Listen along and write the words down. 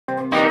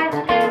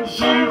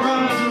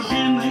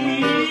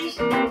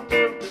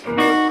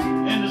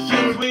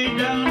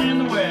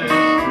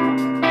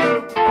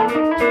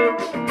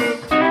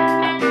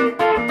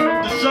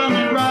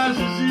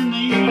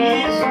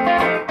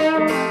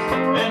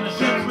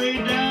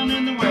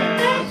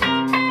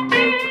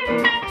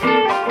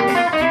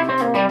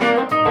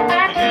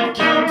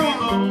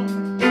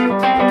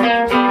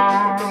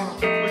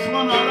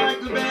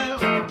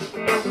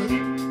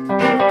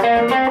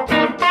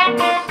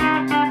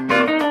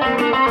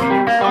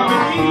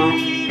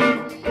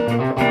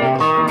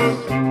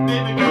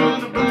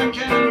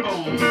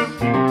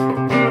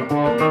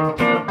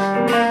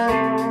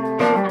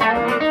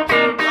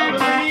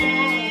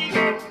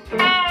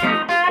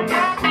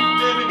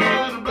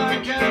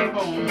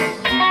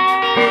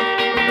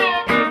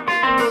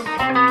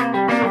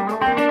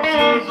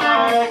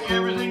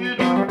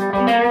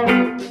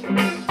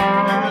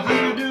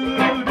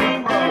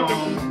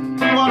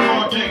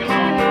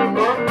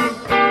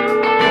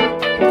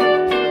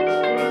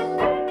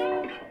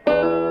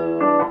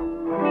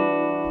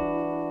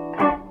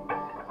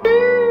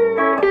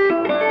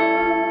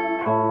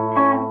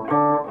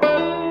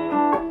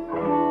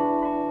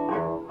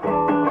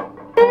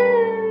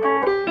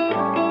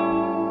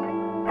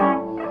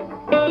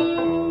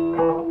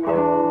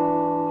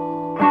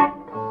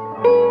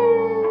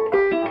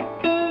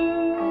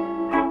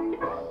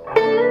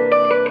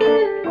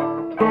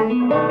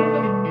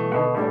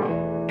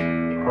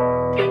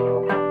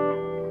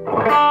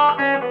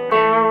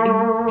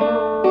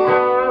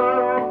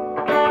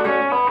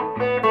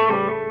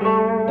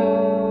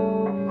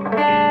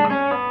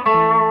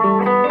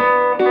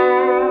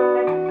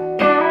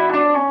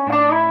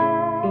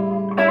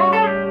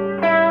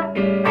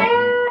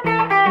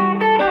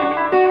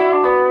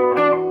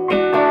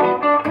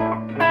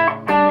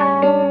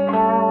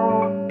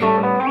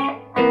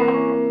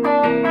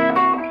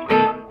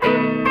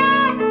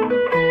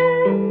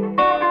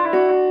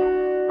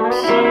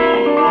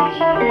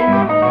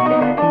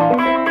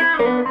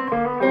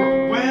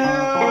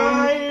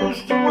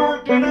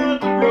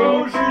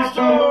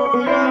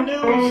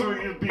goes for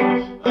you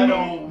people. I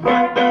don't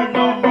work there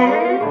no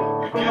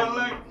more. A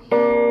Cadillac, a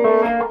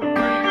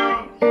pretty girl,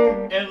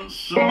 and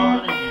some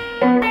money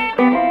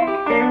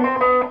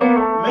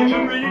make a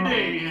rainy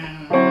day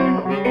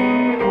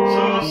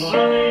so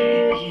sunny.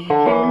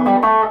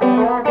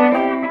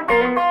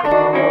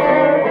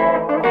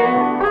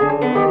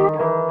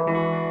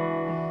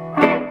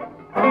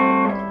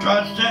 Try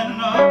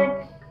standing up,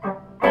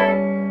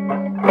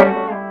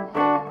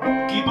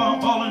 keep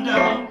on falling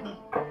down.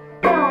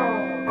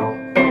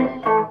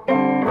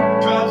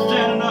 Try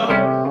standing up,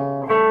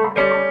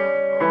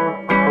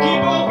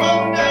 keep on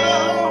falling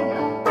down.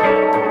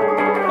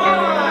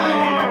 Why?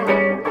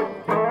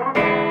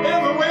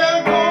 Everywhere I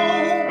go,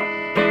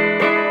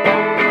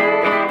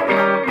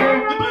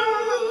 the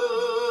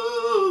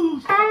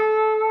blues,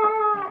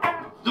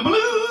 the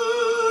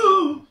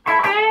blues,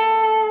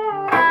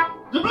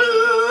 the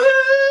blues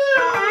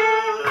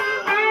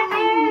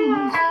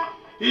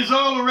is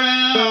all around.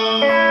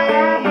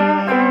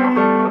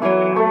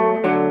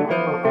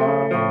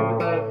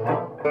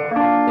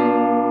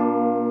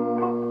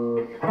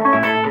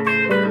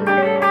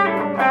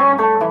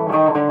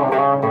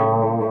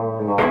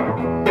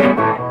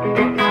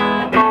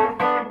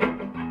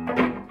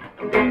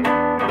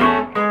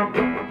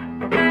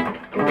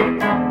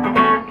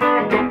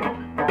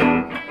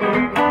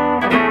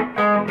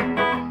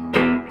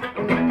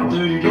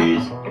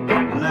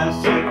 Last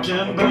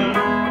September,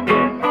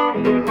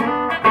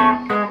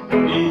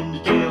 in the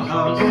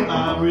jailhouse I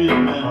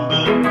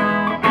remember,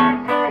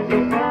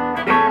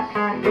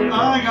 I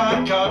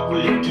got caught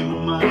with too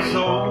much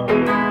soul,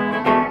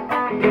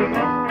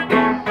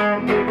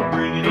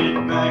 bringing it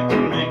back to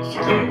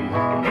Mexico,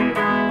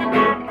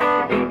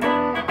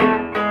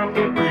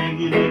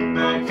 bringing it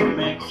back to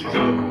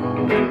Mexico.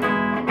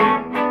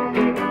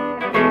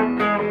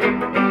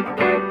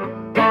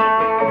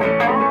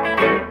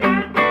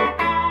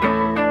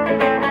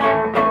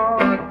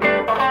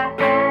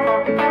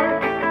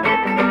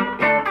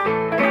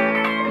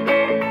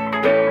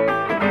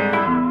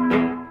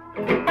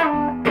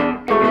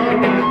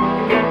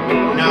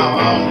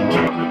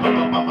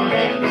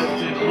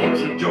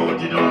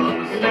 George, you don't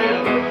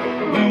understand.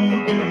 Who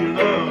do you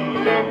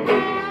love?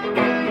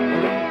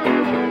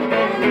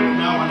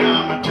 Now when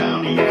I'm in town,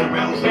 he's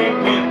around St.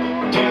 Whip.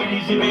 Take it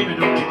easy, baby,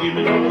 don't you give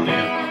me no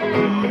lip.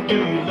 Who do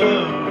you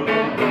love?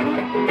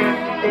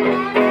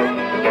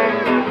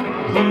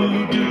 Who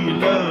do you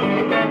love?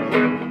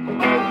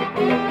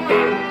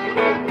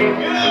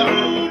 Yeah,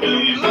 who do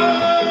you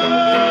love?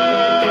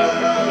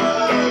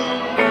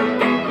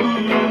 Who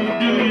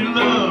do you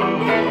love?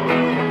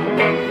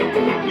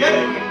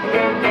 Yeah.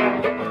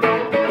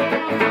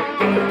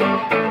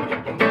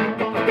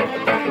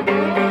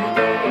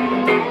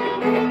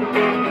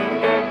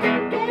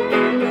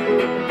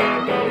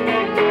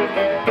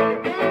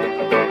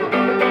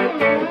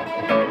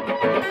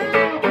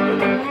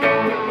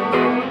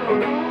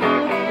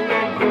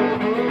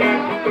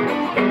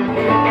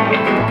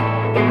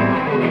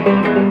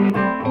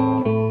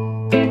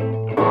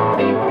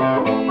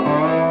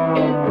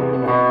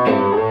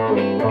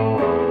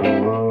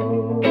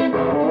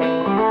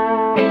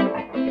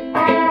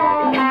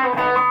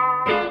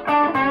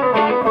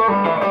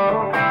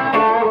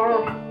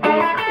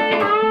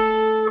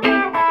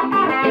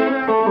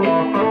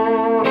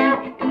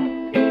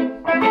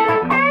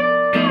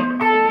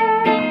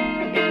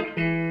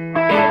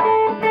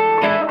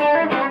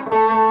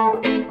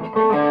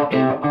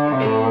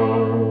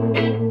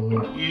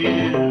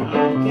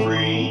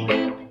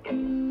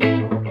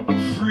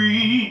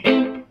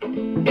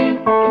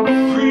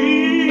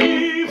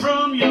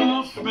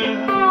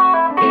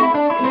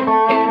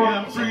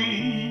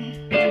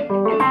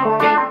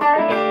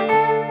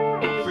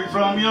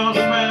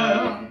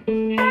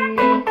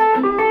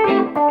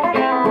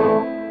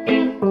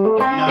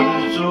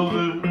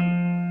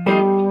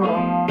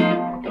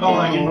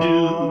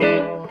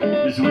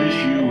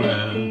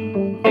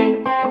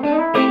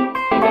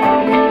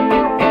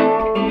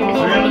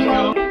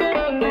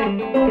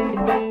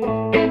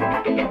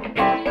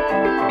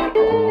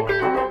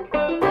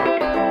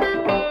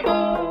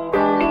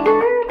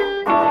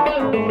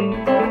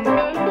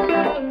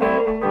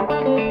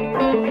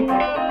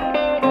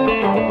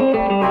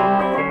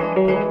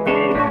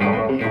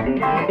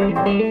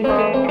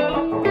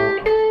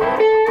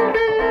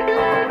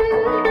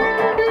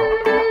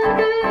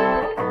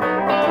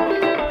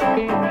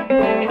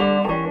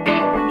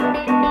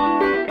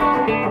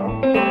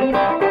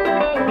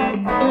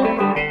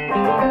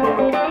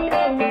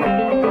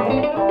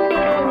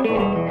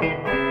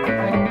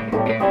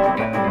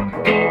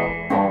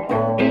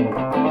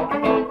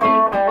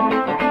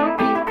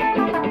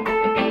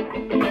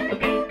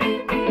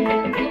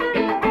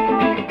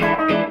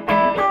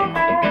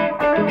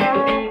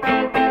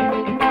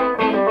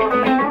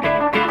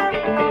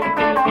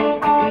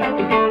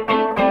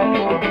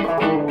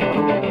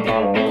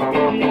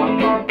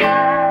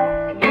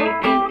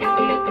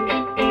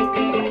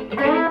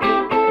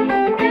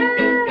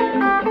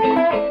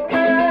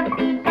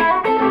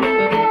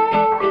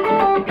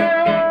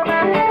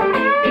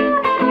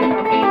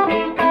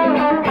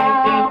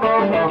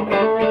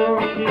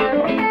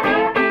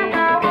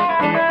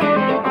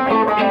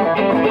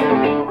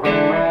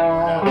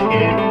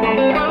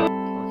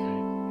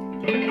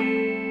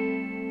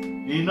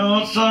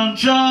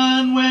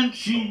 sunshine when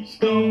she's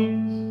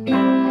gone.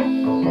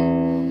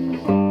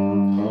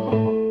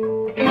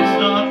 It's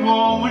not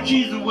warm when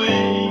she's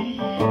away.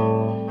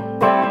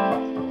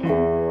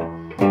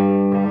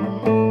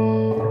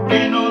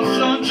 Ain't no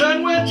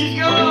sunshine when she's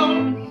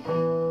gone.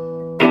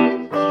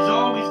 She's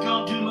always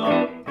gone too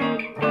long.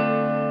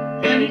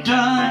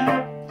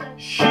 Anytime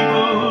she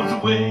goes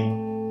away.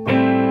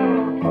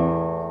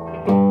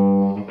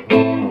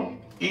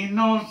 Ain't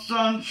no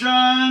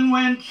sunshine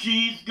when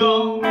she's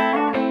gone.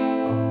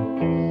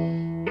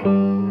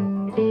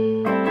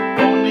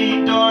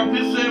 Only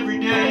darkness every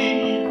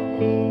day.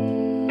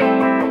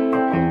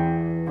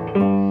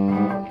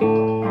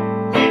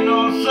 Ain't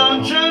no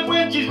sunshine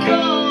when she's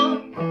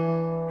gone.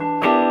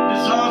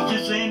 This house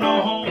just ain't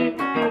no home.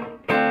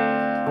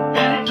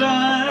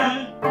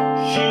 Anytime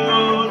she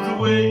goes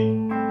away.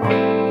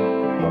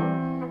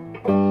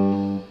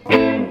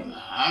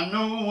 I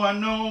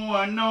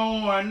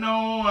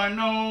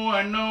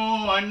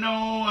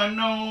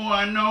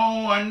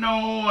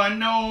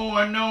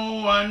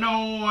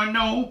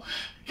know.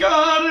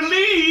 Gotta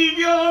leave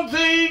your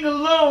thing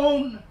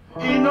alone.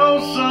 Ain't no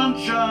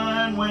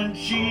sunshine when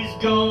she's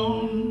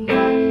gone.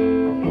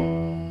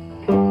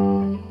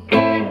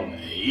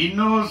 Ain't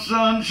no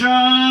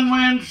sunshine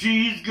when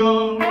she's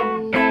gone.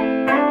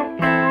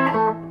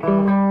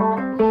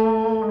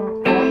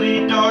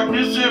 Only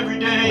darkness every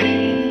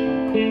day.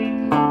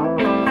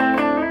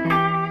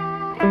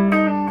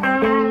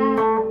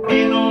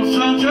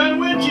 Sunshine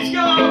when she's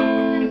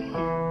gone.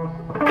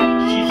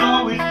 She's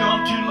always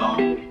gone too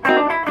long.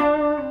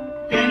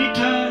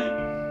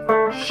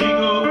 Anytime she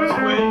goes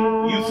away.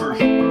 You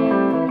first.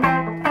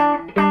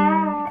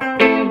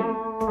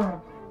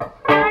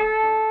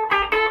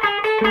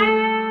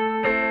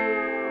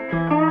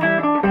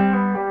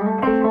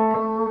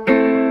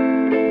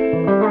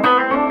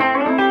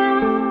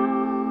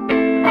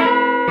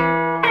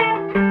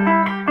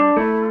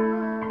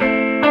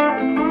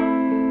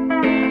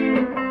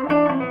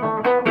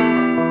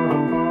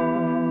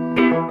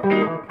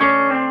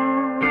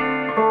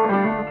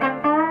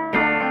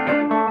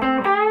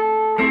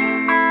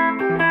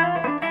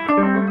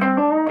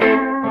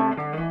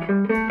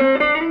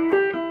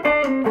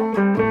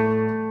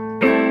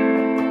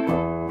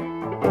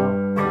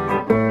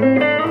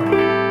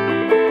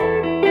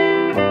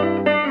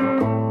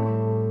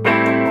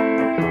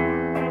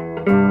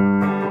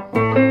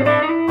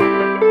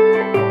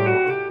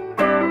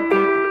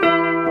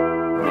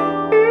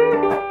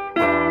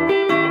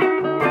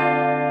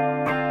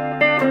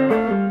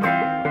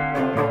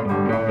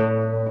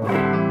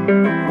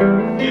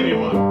 Give me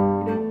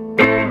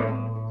one.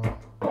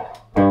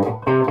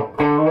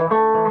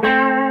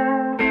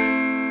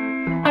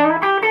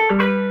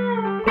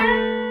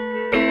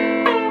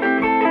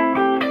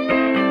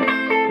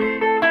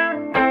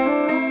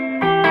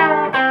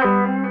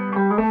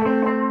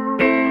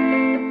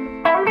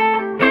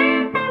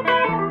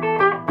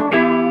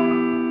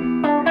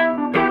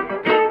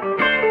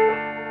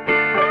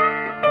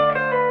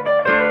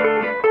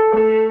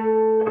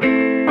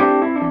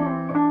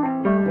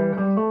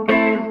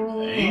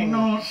 Ain't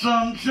no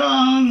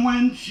sunshine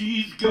when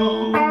she's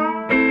gone.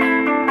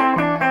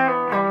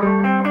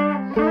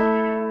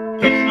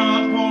 It's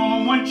not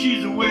warm when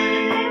she's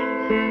away.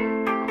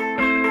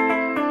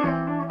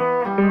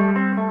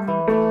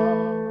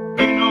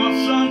 Ain't no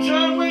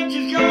sunshine when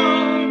she's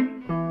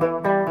gone.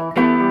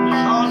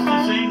 This house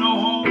just ain't no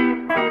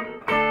home.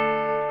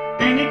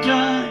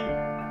 Anytime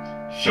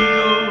she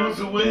goes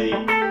away.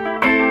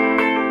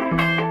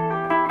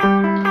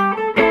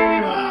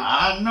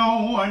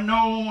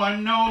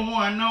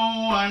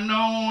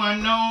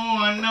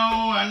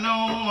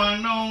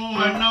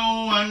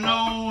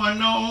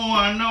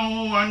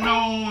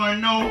 I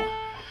know.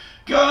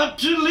 Got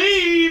to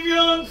leave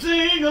young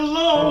thing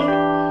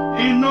alone.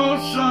 Ain't no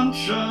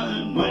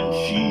sunshine when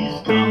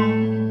she's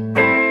gone.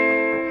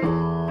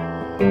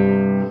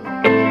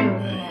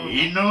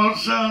 Ain't no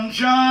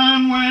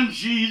sunshine when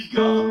she's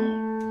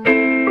gone.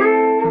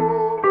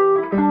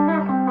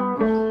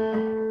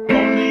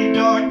 Only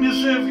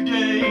darkness every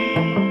day.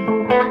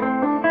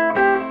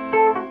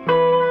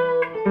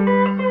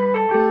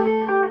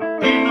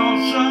 Ain't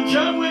no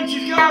sunshine when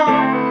she's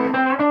gone.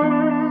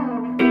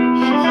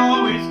 She's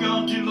always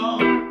gone too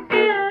long.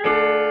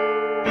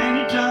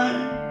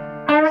 Anytime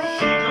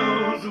she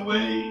goes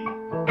away.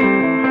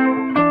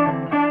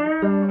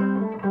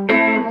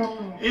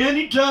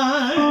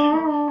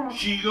 Anytime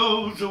she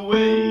goes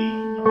away.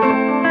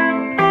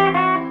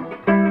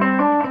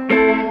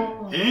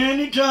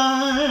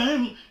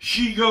 Anytime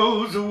she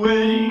goes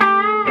away.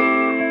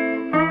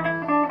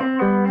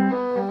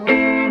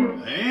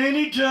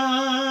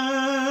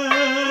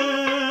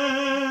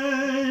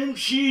 Anytime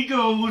she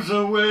goes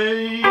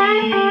away.